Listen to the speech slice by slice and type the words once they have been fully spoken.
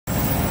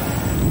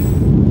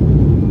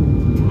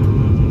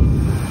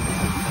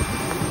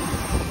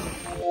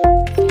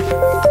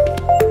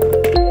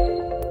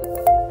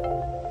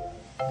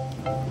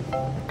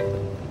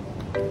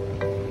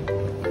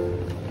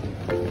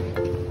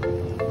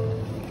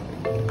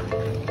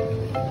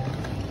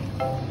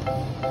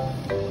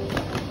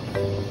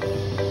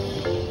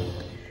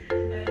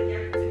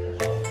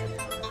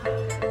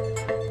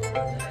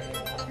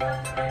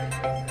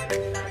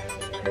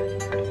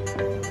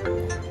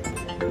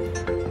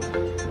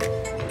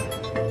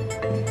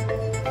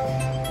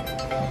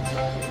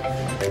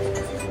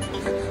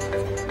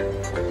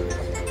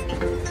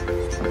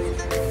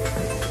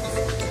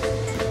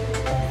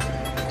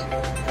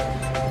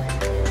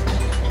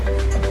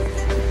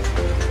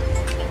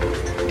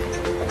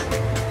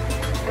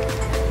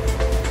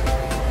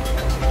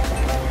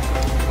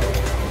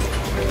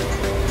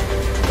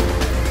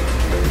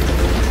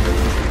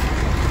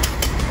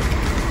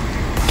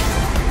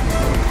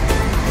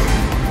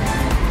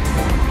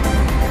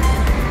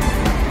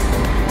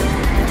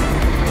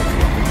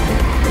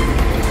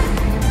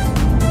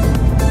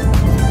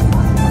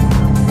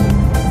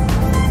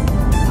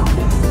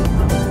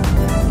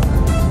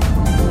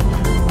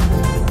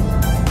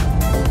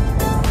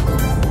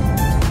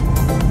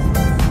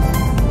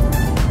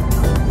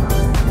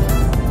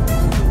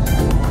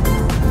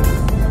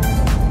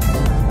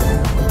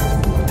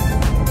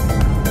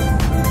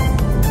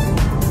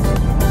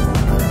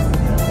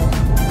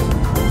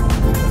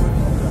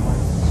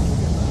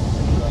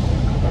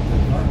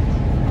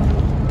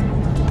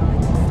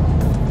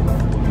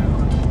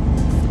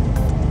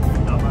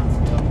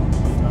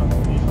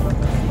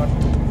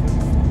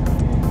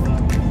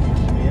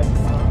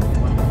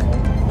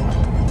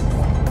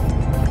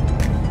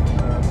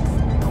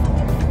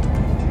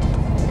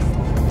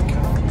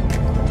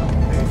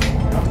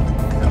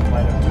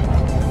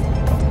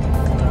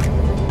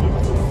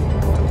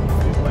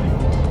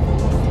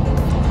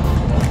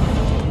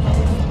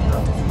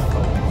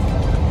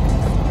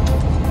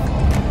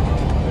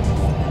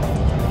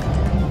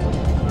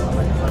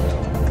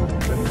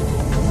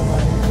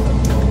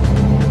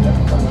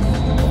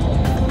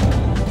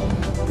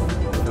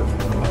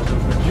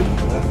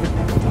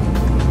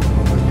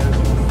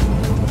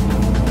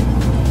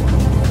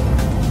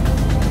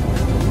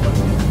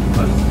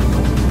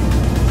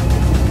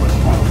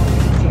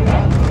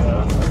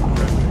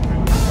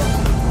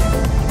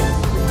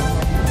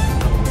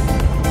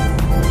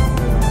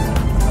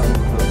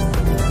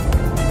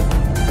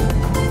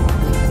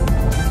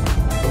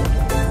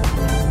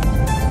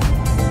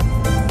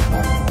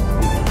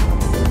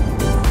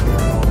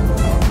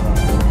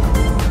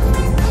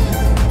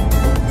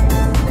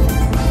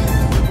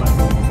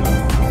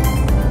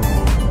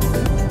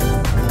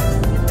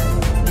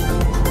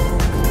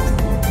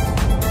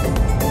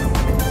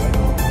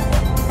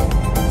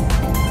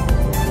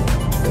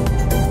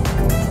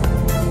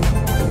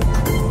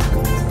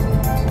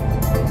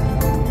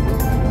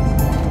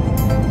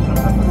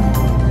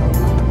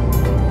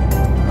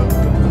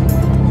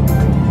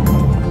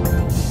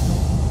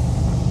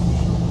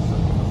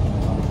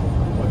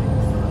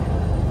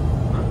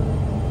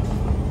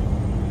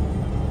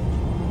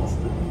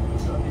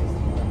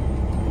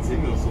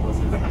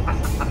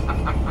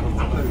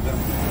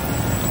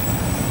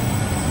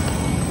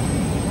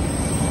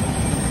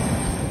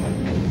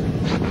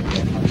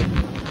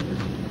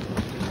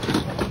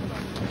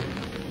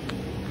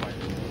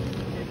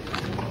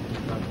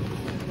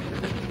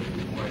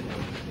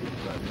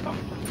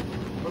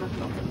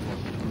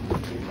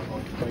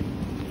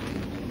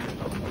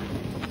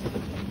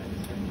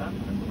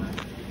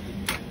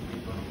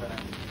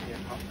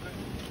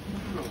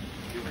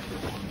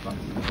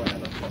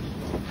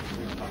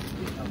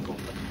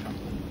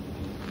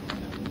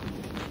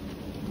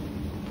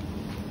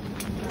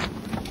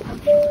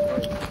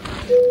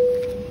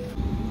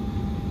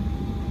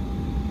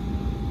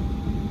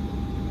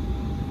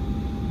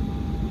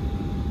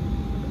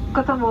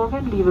Guten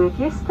Morgen, liebe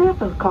Gäste.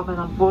 Willkommen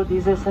an Bord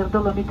dieses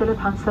Dolomiti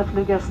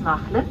Panzerflugers nach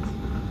Linz.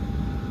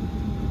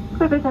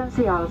 Wir bitten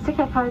Sie aus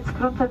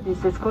Sicherheitsgründen, die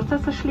Sitzgurte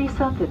zu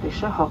schließen, die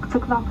Tische hoch zu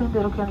klappen, die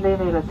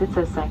Rückenlehne Ihrer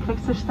Sitze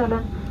senkrecht zu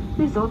stellen,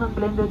 die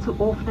Sonnenblende zu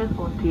öffnen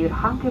und Ihr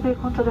Handgepäck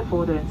unter der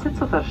vorderen Sitz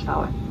zu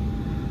verstauen.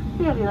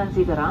 Wir erinnern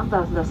Sie daran,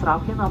 dass das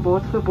Rauchen an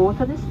Bord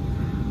verboten ist,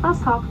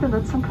 als auch die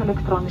Nutzung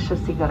elektronischer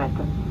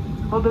Zigaretten.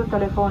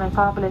 Mobiltelefone,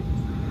 Tablets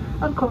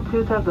und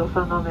Computer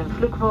dürfen nur im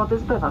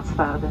Flugmodus benutzt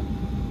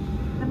werden.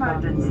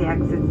 Emergency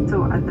exits,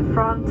 2 at the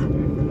front,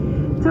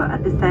 2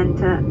 at the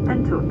center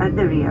and 2 at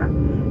the rear.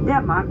 They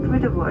are marked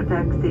with the word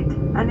exit.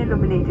 An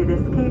illuminated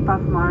escape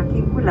path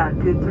marking will help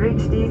you to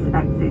reach these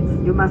exits.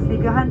 You must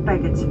leave your hand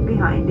baggage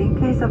behind in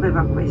case of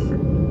evacuation.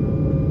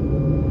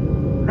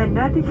 Wenn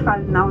nötig,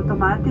 fallen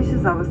automatische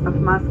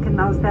Sauerstoffmasken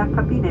aus der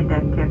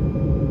Kabinendecke.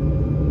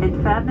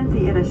 Entfernen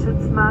Sie Ihre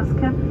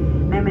Schutzmaske,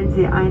 nehmen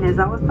Sie eine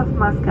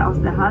Sauerstoffmaske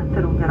aus der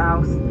Halterung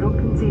heraus,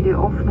 drücken Sie die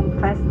Öffnung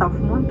fest auf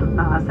Mund und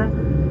Nase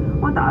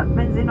und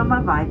atmen Sie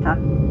nochmal weiter.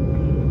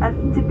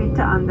 Helfen Sie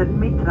bitte anderen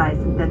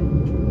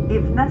Mitreisenden.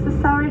 If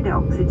necessary, the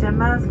oxygen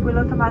mask will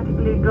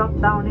automatically drop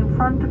down in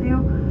front of you.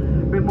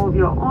 Remove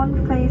your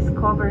own face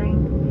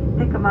covering.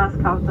 Take a mask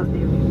out of the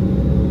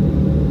room.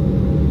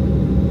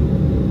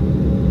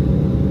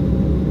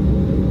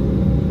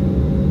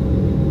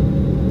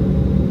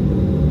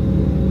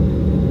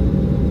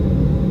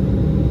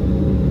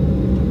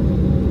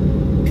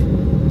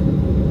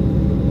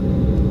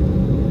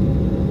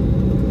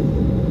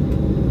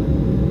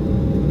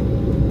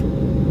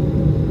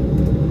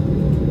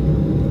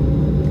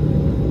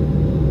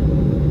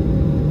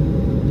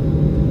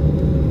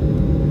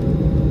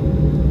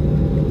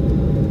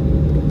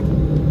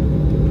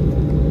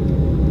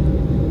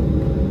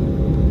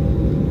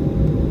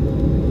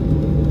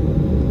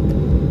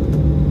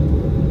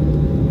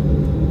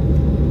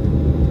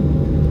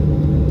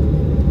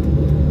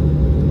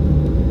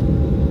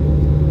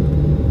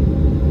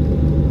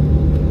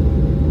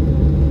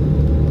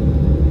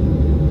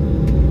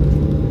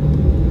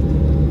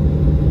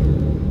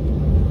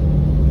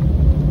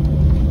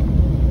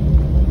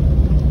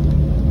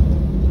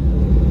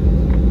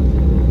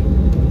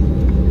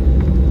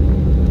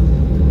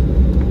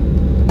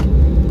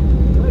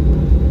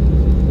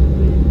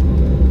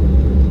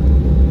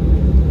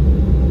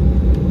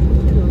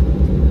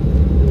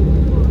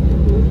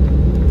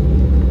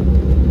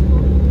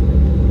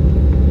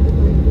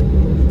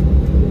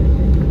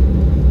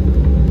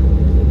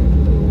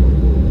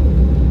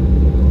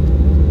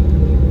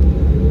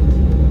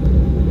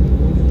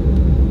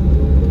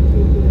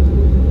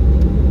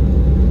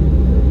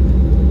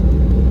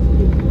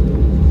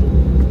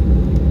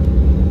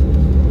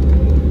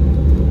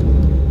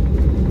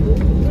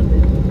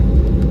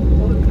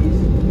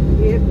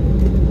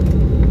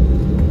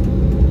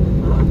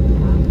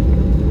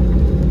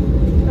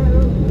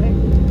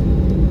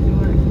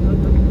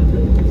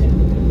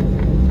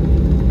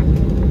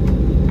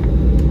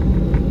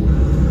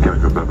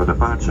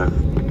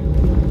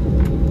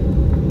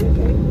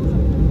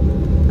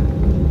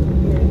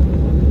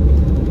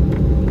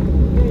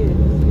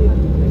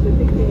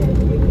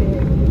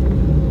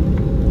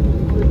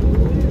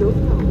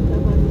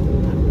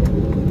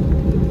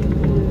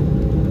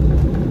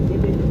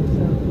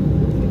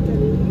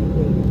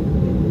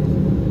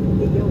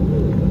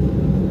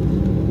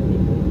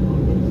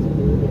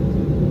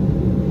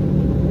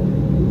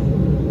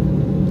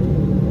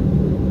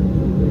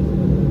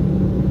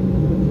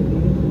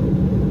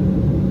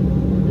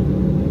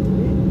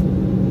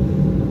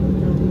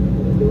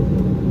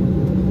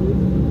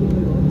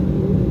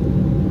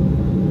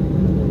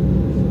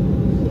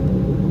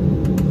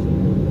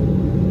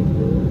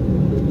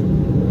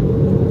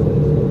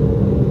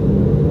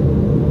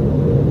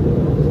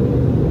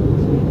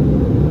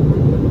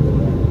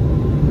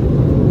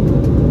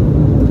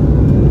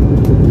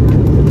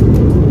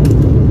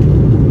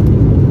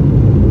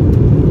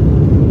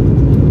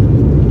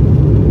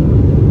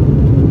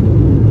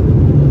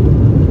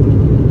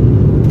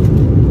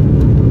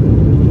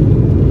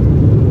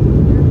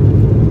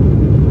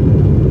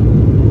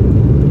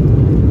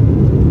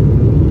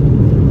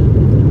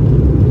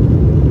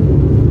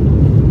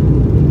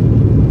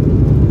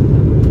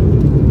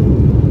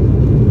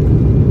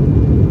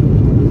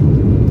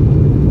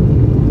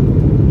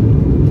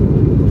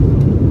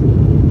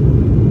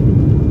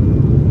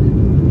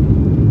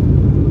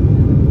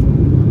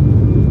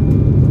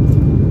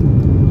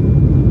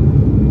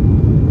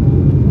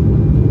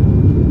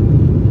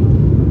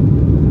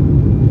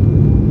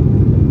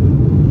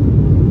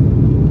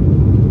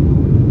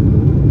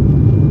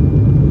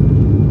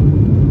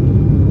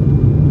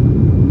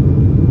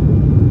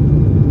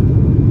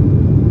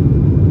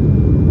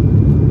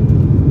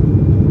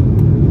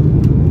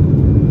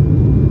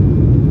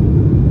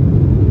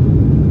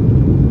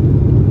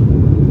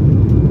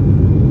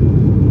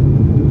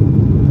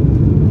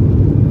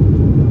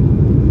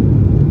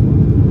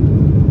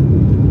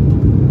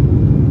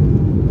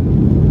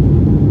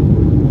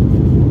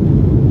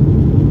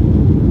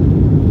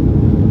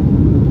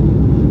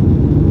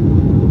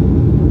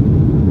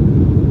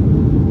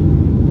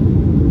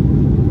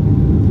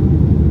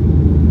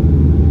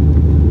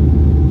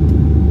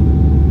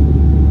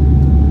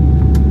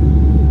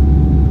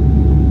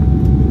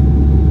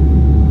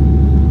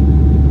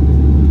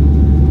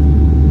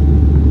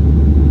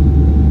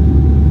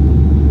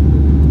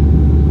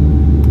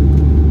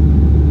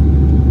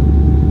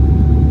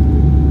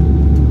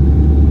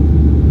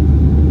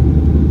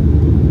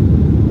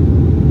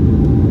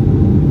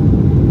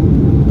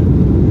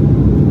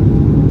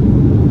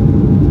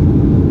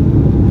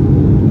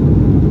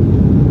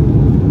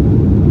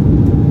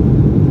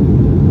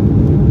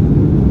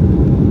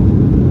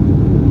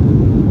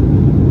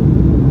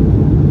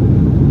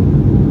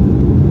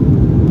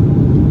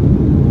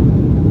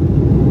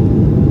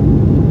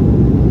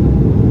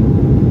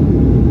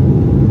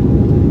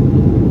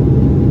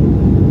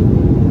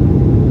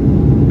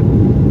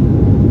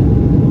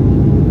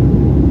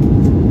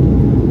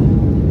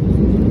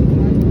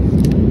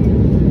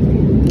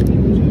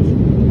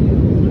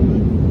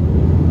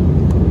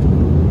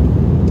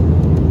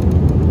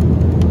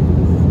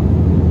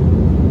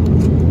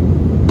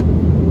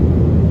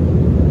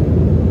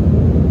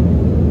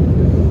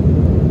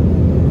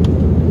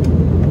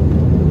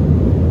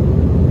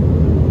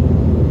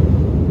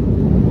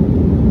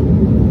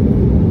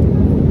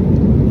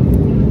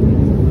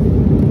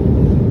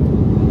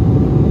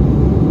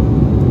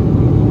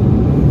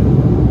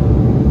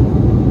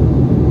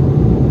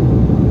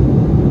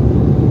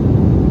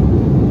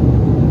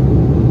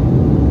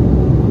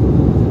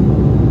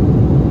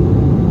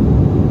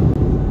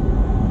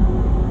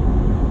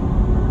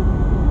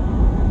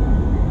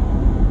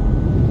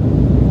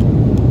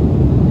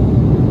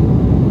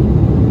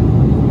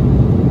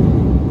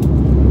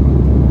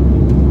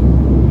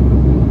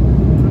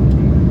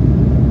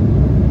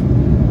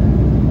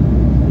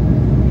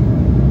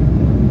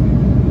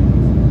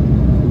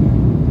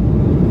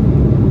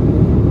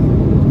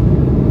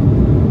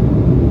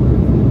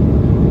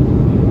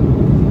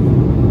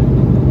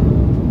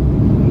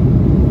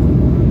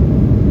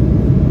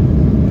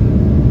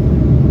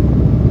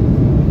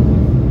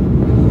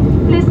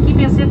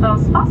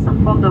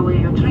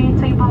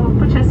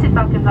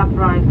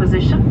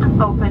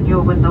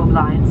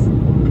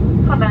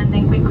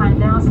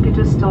 kindly ask you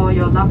to store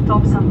your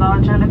laptops and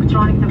larger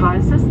electronic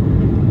devices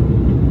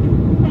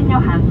in your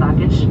hand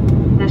luggage.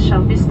 This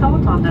shall be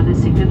stored under the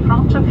seat in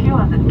front of you,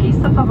 and the keys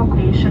of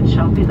evacuation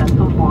shall be left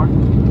on board.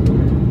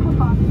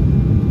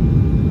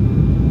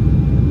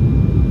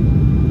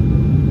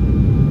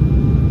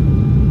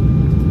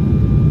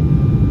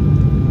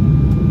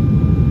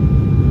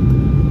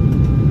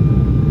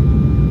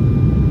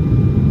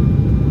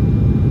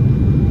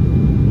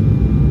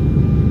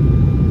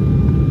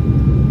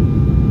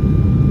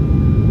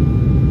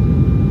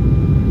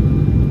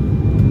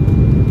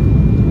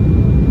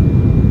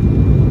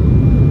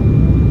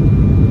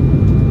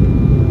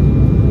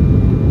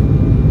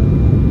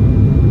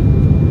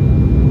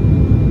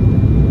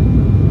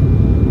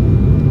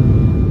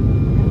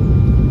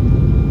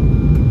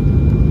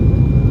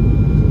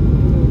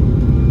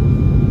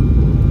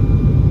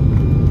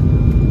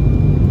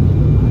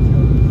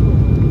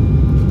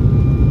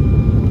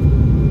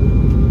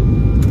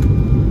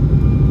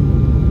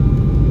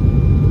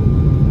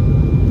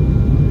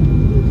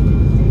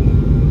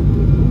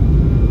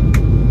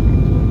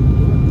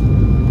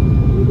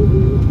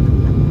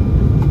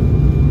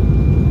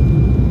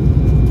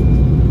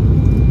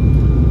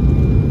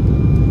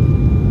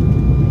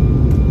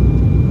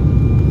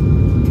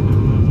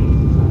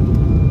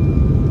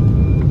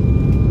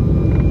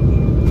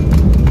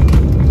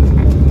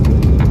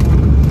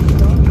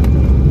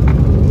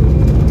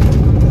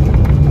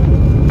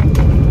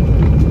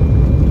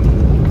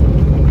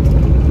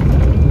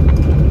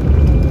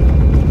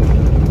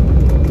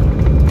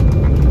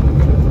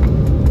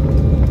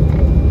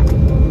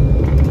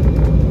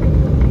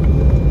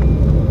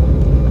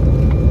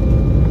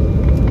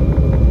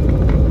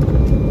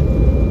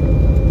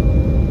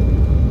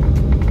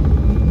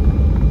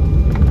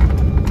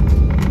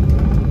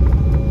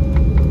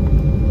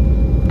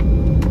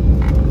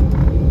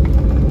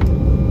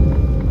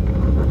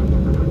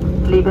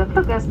 Liebe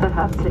Fluggäste,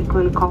 herzlich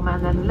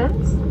willkommen in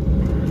Linz.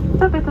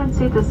 Wir bitten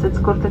Sie, die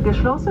Sitzgurte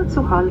geschlossen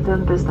zu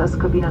halten, bis das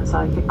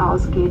Kabinenzeichen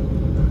ausgeht.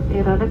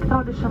 Ihre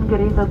elektronischen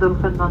Geräte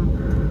dürfen dann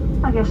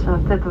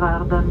geschaltet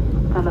werden.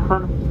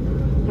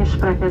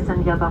 Telefongespräche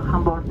sind jedoch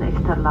an Bord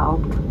nicht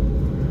erlaubt.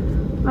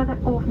 Bitte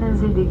öffnen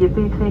Sie die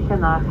bewegliche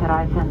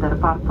Nachreichen der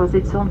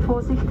Parkposition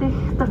vorsichtig,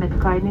 damit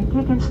keine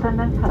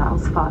Gegenstände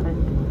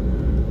herausfallen.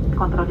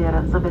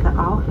 Kontrollieren Sie bitte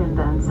auch in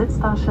den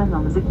Sitztaschen,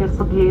 um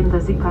sicherzugehen,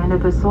 dass Sie keine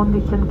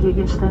persönlichen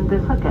Gegenstände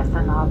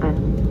vergessen haben.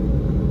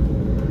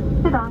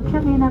 Wir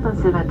danken Ihnen, dass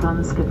Sie mit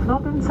uns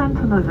geflogen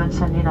sind, und wir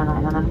wünschen Ihnen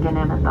einen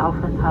angenehmen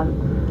Aufenthalt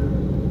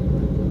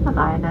und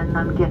einen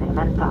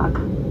angenehmen Tag.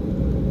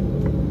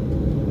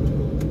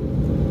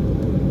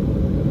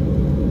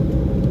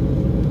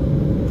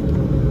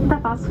 The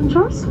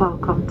passengers,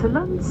 welcome to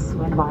Linz.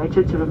 We invite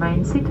you to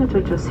remain seated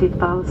with your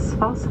seatbelts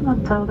fastened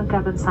until the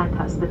cabin sign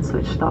has been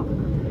switched off.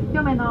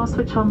 You may now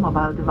switch on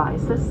mobile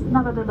devices.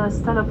 Nevertheless,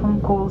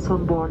 telephone calls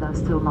on board are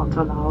still not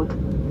allowed.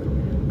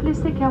 Please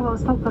take care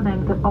whilst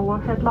opening the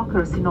overhead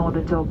lockers in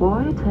order to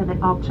avoid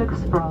any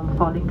objects from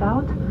falling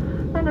out,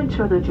 and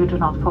ensure that you do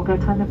not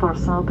forget any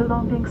personal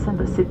belongings in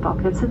the seat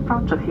pockets in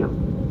front of you.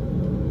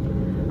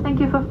 Thank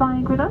you for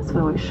flying with us.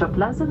 We wish you a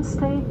pleasant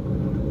stay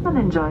and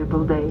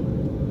enjoyable day.